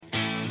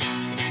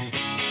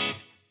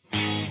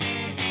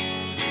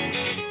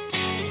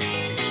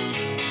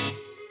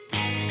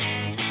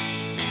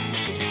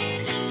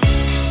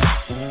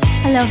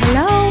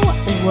Hello.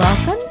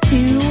 Welcome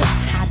to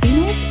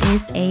Happiness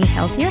is a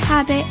Healthier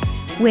Habit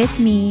with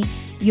me,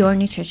 your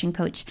nutrition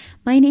coach.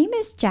 My name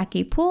is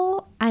Jackie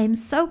Poole. I'm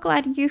so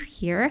glad you're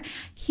here.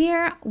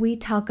 Here we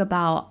talk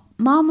about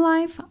mom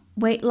life,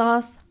 weight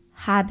loss,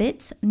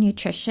 habits,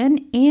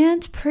 nutrition,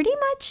 and pretty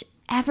much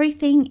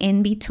everything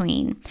in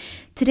between.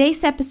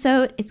 Today's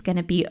episode is going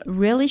to be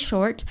really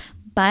short,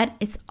 but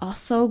it's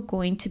also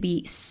going to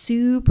be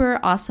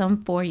super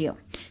awesome for you.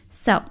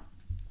 So,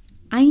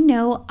 I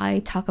know I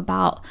talk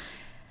about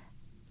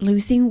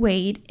losing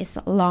weight is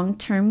a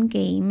long-term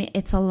game.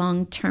 It's a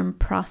long-term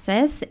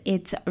process.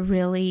 It's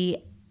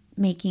really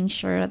making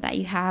sure that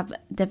you have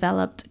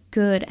developed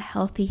good,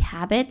 healthy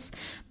habits.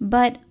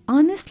 But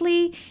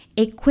honestly,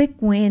 a quick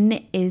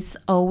win is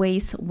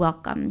always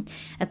welcome.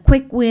 A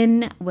quick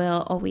win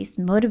will always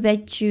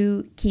motivate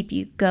you, keep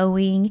you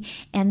going.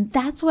 And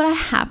that's what I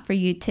have for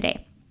you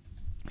today.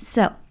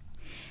 So,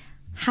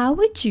 how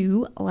would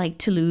you like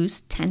to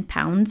lose 10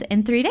 pounds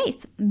in 3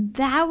 days?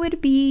 That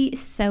would be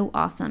so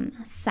awesome.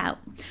 So,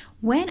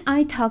 when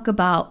I talk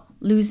about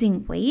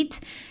losing weight,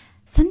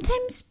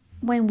 sometimes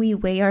when we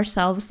weigh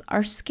ourselves,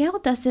 our scale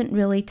doesn't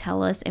really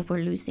tell us if we're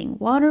losing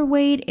water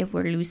weight, if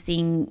we're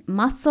losing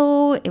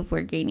muscle, if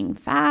we're gaining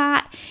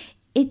fat.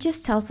 It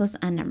just tells us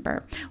a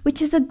number,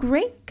 which is a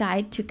great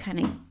guide to kind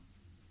of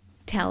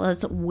tell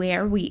us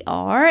where we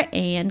are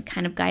and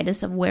kind of guide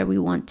us of where we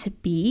want to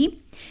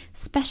be,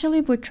 especially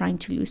if we're trying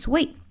to lose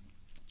weight.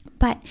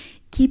 But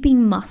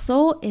keeping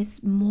muscle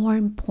is more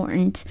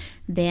important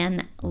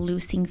than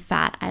losing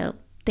fat. I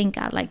think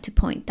I'd like to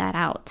point that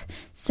out.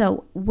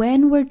 So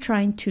when we're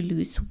trying to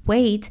lose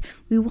weight,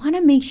 we want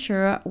to make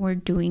sure we're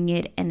doing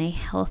it in a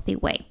healthy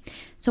way.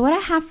 So what I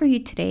have for you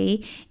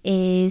today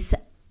is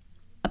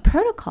a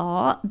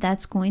protocol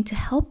that's going to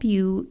help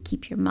you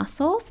keep your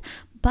muscles,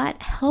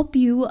 but help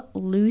you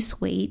lose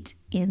weight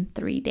in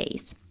 3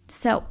 days.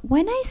 So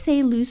when I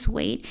say lose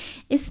weight,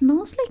 it's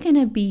mostly going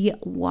to be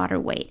water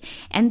weight.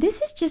 And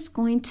this is just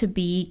going to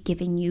be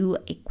giving you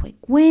a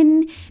quick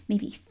win,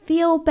 maybe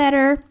feel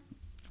better.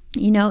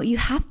 You know, you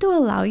have to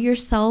allow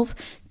yourself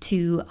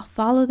to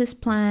follow this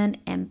plan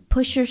and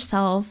push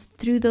yourself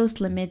through those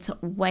limits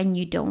when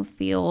you don't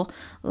feel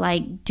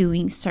like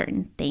doing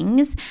certain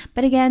things.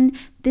 But again,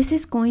 this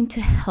is going to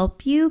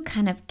help you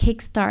kind of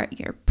kickstart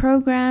your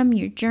program,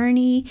 your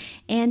journey,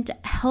 and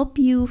help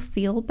you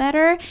feel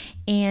better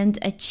and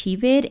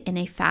achieve it in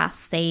a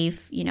fast,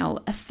 safe,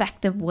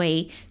 effective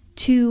way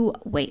to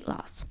weight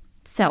loss.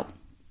 So,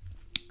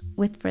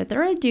 with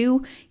further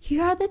ado,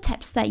 here are the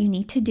tips that you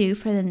need to do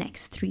for the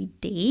next 3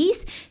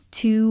 days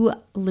to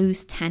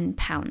lose 10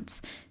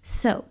 pounds.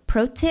 So,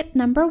 pro tip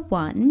number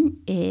 1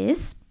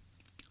 is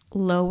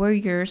lower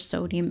your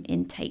sodium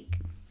intake.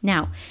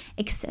 Now,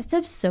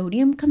 excessive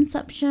sodium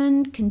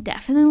consumption can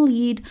definitely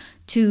lead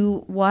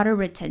to water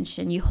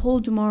retention. You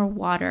hold more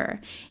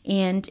water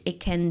and it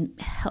can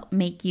help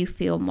make you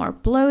feel more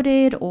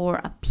bloated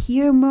or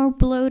appear more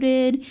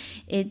bloated.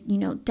 It,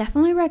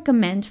 definitely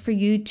recommend for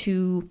you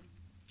to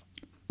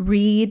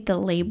read the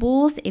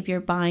labels if you're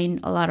buying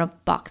a lot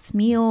of boxed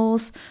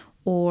meals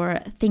or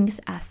things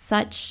as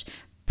such,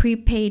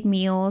 prepaid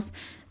meals.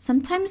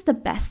 Sometimes the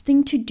best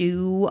thing to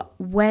do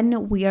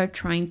when we are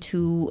trying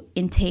to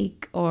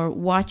intake or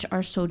watch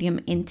our sodium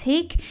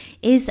intake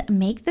is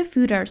make the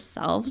food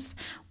ourselves.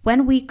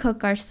 When we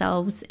cook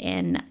ourselves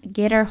and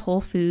get our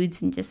whole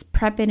foods and just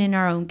prep it in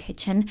our own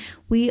kitchen,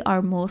 we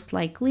are most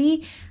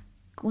likely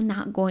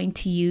not going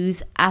to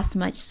use as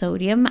much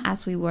sodium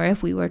as we were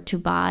if we were to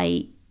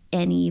buy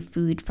any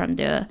food from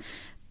the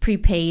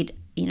prepaid,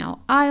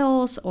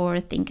 aisles or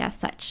think as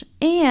such.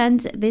 And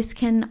this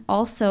can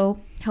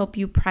also help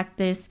you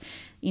practice,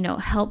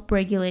 help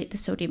regulate the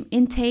sodium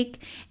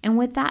intake. And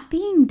with that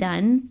being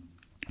done,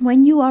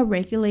 when you are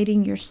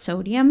regulating your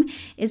sodium,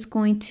 it's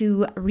going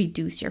to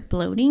reduce your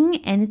bloating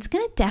and it's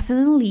going to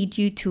definitely lead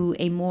you to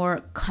a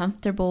more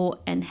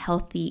comfortable and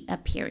healthy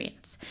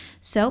appearance.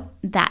 So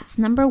that's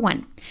number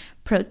 1.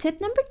 Pro tip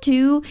number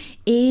 2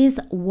 is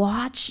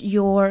watch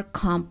your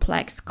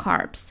complex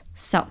carbs.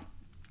 So,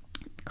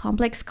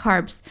 complex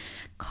carbs,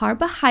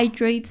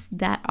 carbohydrates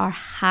that are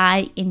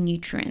high in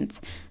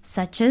nutrients,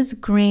 such as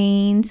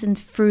grains and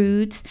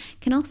fruits,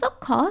 can also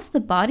cause the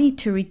body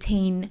to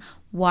retain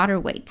water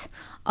weight.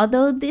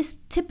 Although this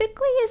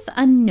typically is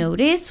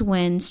unnoticed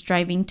when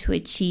striving to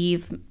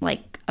achieve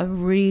like a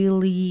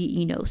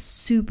really,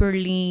 super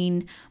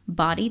lean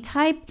body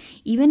type,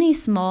 even a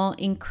small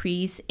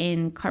increase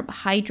in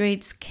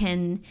carbohydrates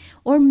can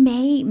or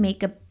may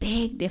make a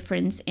big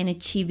difference in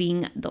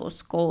achieving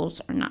those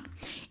goals or not.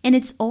 And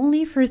it's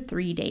only for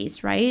 3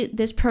 days, right?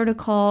 This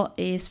protocol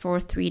is for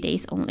 3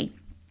 days only.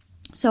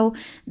 So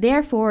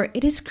therefore,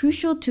 it is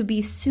crucial to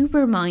be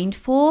super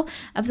mindful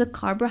of the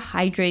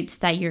carbohydrates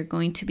that you're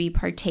going to be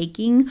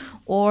partaking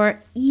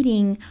or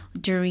eating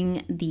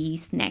during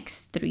these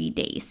next 3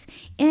 days.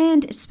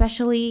 And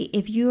especially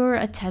if you're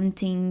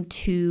attempting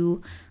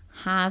to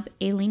have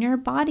a leaner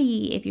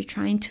body, if you're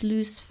trying to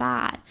lose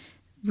fat,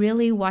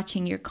 really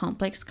watching your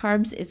complex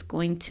carbs is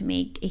going to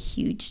make a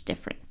huge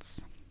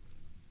difference.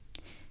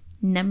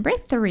 Number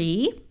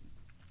 3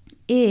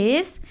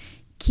 is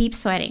keep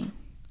sweating.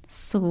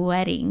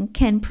 Sweating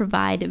can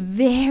provide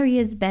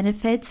various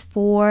benefits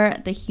for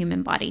the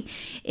human body.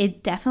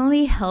 It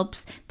definitely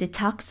helps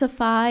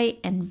detoxify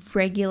and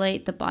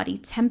regulate the body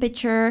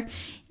temperature.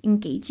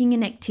 Engaging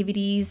in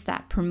activities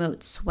that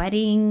promote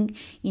sweating,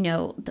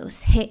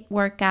 those HIIT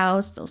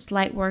workouts, those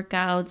light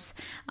workouts,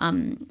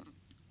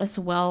 as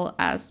well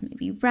as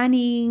maybe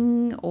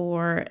running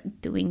or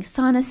doing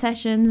sauna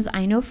sessions.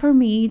 I know for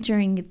me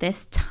during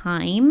this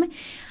time,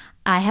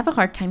 I have a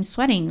hard time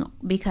sweating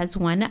because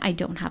one, I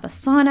don't have a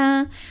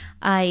sauna.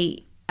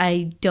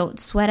 I don't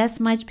sweat as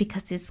much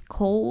because it's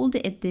cold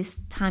at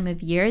this time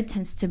of year. It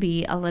tends to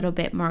be a little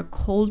bit more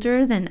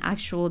colder than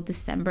actual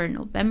December and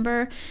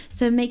November.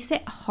 So it makes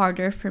it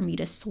harder for me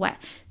to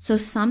sweat. So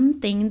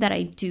something that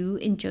I do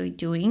enjoy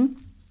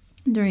doing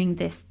during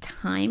this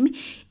time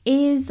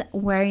is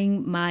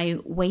wearing my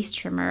waist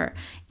trimmer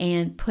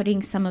and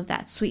putting some of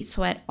that sweet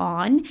sweat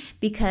on,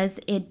 because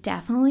it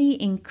definitely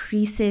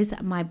increases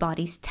my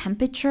body's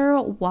temperature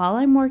while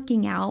I'm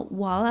working out,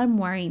 while I'm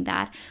wearing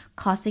that,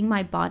 causing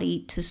my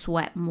body to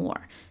sweat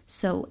more.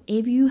 So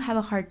if you have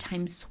a hard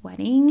time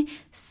sweating,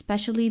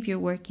 especially if you're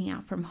working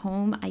out from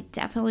home, I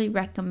definitely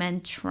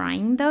recommend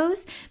trying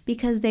those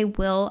because they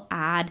will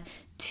add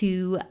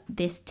to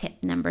this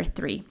tip number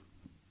 3.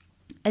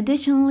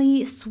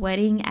 Additionally,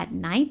 sweating at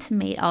night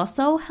may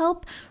also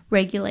help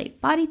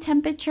regulate body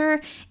temperature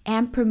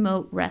and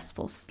promote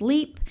restful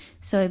sleep.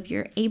 So if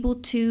you're able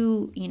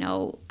to,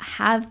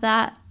 have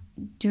that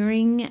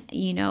during,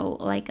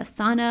 like a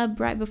sauna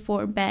right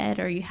before bed,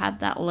 or you have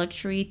that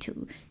luxury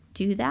to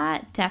do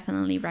that,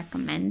 definitely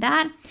recommend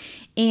that.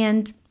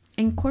 And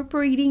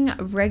incorporating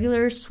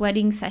regular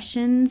sweating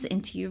sessions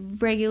into your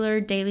regular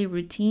daily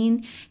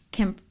routine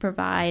can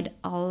provide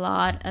a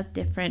lot of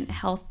different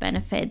health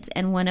benefits,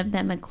 and one of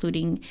them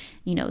including,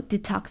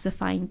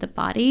 detoxifying the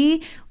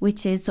body,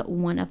 which is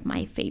one of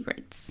my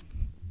favorites.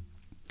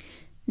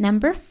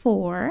 Number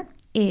 4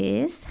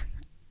 is,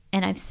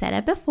 and I've said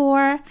it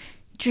before,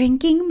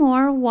 drinking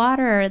more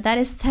water. That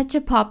is such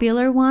a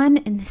popular one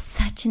and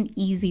such an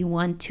easy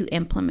one to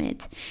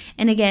implement.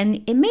 And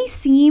again, it may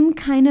seem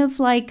kind of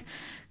like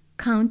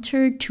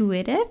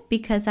counterintuitive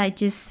because I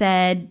just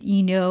said,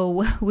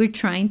 we're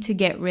trying to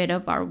get rid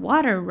of our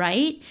water,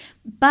 right?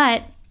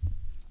 But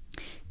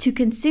to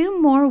consume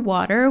more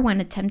water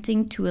when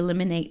attempting to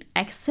eliminate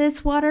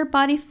excess water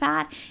body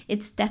fat,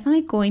 it's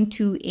definitely going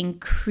to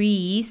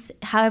increase.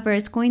 However,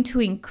 it's going to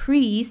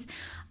increase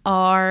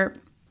our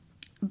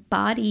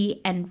body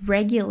and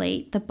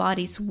regulate the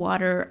body's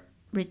water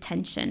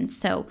retention.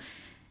 So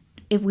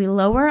if we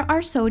lower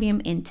our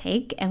sodium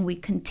intake and we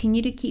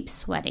continue to keep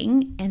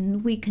sweating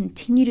and we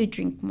continue to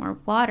drink more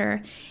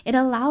water, it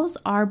allows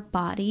our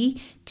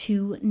body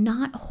to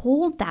not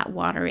hold that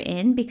water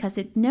in because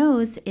it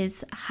knows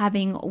it's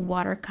having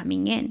water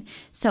coming in.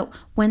 So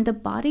when the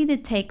body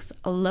detects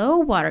a low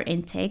water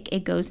intake,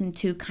 it goes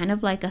into kind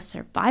of like a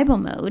survival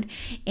mode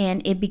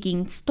and it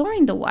begins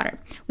storing the water,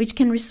 which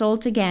can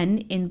result again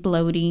in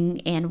bloating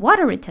and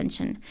water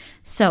retention.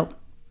 So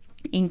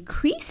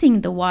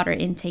increasing the water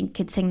intake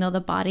could signal the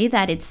body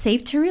that it's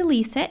safe to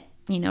release it,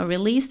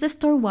 release the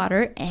stored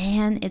water,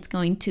 and it's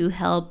going to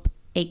help,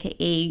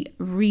 aka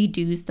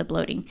reduce the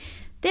bloating.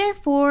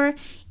 Therefore,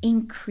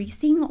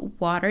 increasing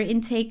water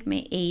intake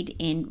may aid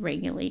in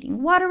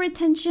regulating water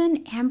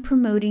retention and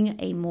promoting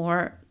a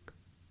more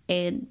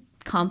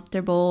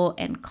comfortable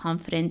and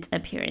confident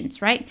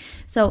appearance, right?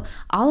 So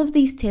all of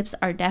these tips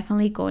are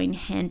definitely going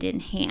hand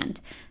in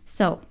hand.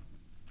 So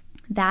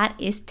that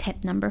is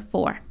tip number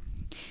 4.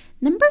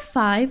 Number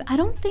 5, I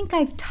don't think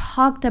I've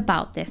talked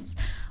about this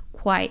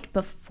quite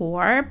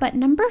before, but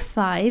number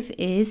 5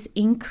 is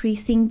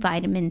increasing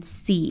vitamin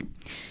C.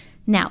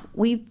 Now,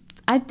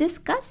 I've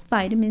discussed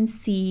vitamin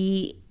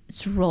C's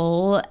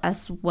role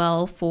as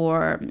well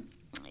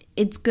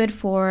it's good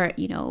for,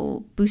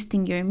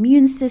 boosting your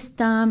immune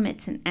system.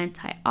 It's an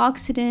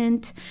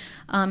antioxidant.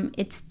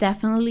 It's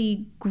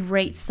definitely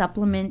great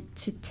supplement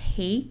to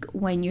take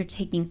when you're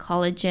taking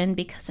collagen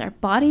because our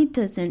body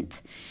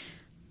doesn't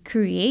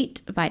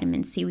create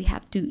vitamin C. We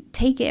have to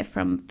take it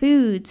from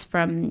foods,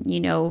 from,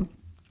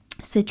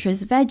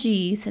 citrus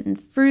veggies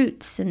and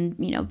fruits and,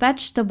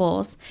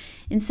 vegetables.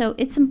 And so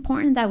it's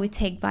important that we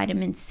take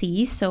vitamin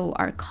C so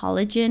our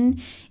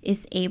collagen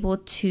is able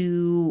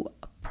to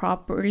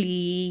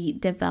properly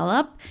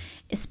develop,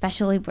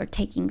 especially if we're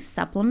taking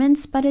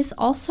supplements, but it's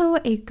also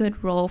a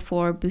good role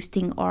for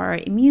boosting our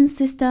immune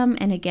system.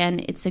 And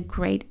again, it's a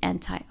great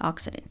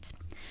antioxidant.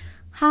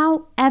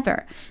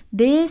 However,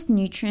 this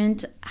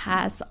nutrient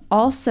has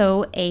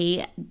also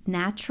a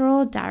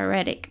natural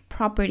diuretic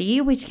property,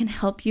 which can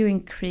help you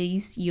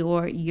increase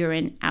your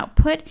urine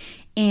output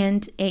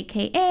and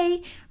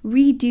aka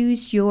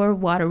reduce your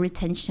water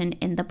retention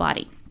in the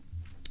body.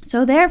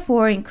 So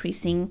therefore,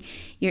 increasing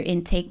your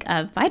intake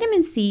of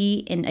vitamin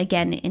C and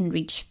again,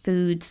 enriched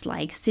foods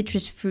like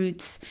citrus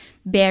fruits,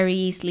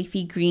 berries,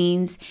 leafy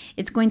greens,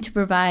 it's going to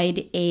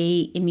provide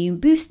a immune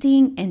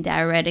boosting and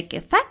diuretic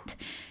effect.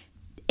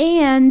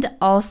 and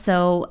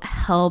also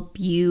help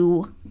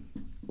you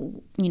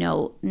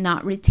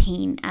not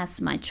retain as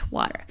much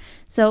water.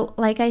 So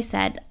like I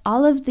said,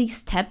 all of these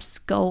steps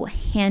go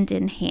hand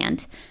in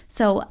hand.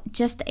 So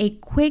just a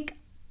quick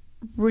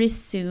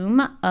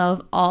resume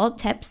of all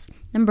tips.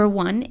 Number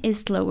 1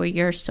 is lower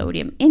your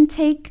sodium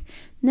intake.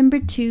 Number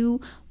 2,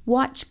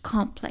 watch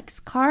complex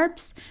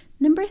carbs.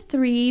 Number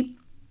 3,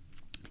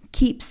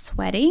 keep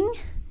sweating.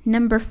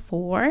 Number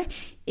 4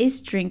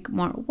 is drink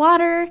more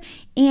water.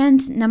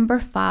 And number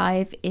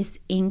 5 is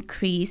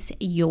increase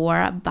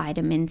your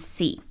vitamin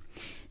C.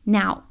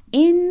 Now,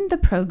 in the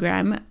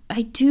program,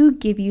 I do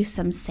give you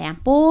some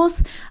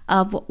samples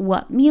of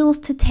what meals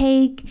to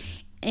take.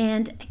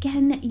 And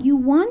again, you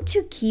want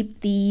to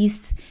keep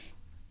these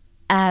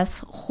as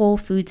whole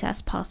foods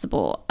as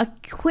possible. A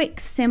quick,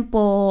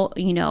 simple,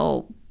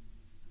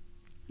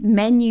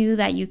 menu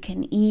that you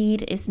can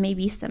eat is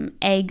maybe some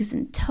eggs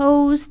and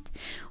toast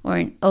or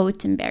an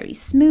oat and berry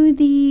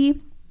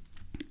smoothie.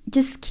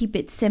 Just keep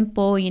it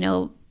simple,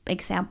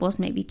 examples,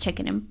 maybe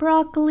chicken and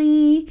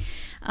broccoli.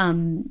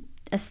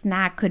 A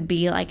snack could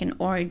be like an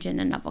orange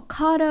and an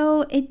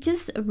avocado. It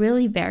just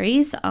really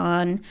varies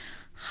on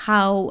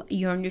how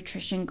your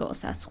nutrition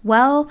goes as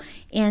well.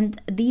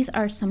 And these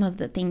are some of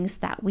the things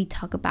that we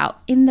talk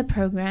about in the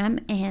program.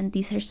 And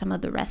these are some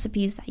of the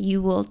recipes that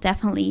you will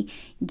definitely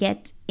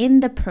get in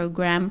the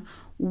program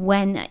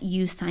when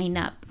you sign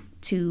up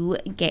to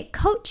get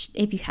coached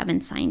if you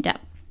haven't signed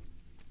up.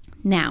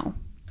 Now,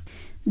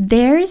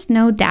 there is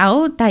no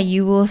doubt that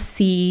you will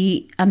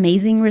see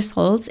amazing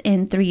results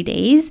in 3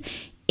 days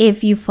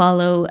if you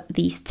follow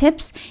these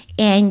tips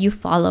and you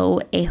follow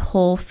a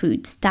whole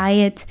foods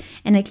diet.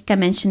 And like I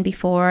mentioned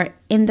before,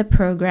 in the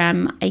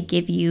program, I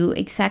give you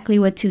exactly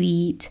what to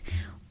eat,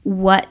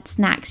 what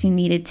snacks you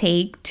need to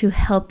take to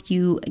help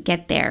you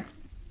get there.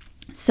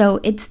 So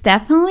it's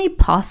definitely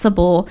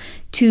possible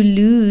to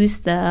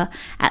lose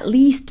at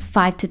least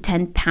 5 to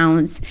 10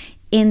 pounds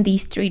in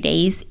these 3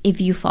 days if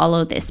you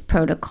follow this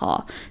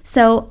protocol.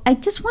 So I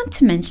just want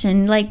to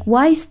mention,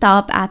 why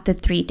stop at the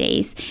 3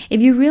 days? If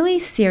you're really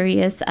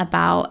serious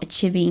about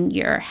achieving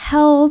your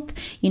health,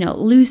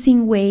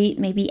 losing weight,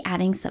 maybe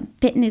adding some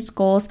fitness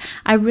goals,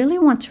 I really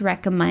want to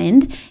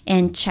recommend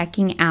and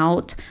checking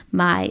out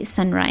my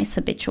Sunrise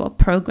Habitual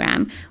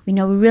program. We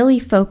really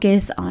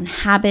focus on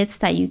habits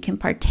that you can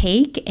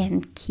partake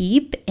and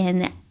keep,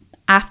 and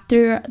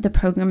after the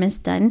program is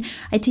done,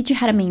 I teach you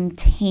how to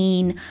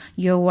maintain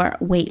your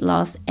weight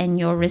loss and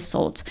your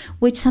results,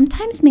 which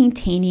sometimes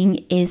maintaining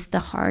is the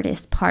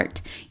hardest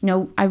part.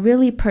 I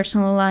really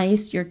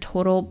personalize your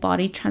total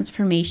body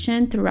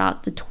transformation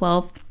throughout the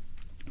 12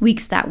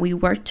 weeks that we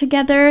work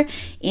together,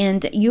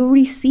 and you'll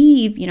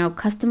receive,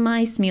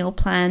 customized meal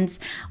plans,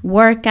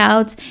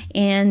 workouts,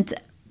 and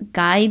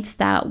guides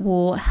that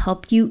will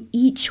help you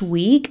each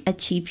week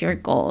achieve your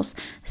goals.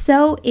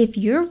 So if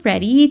you're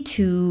ready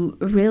to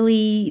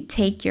really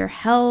take your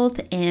health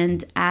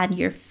and add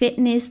your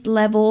fitness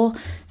level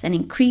and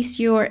increase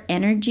your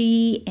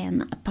energy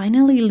and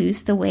finally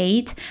lose the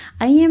weight,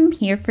 I am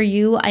here for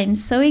you. I'm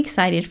so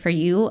excited for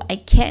you. I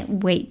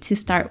can't wait to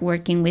start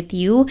working with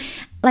you.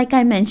 Like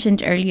I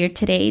mentioned earlier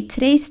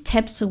today's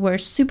tips were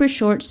super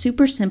short,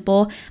 super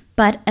simple,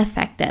 but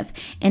effective.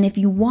 And if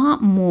you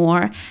want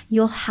more,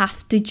 you'll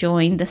have to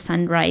join the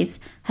Sunrise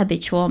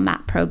Habitual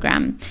MAP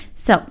program.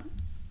 So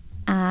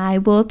I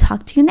will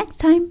talk to you next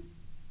time.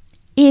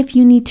 If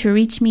you need to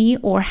reach me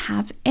or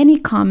have any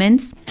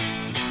comments,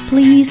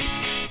 please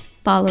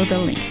follow the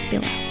links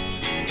below.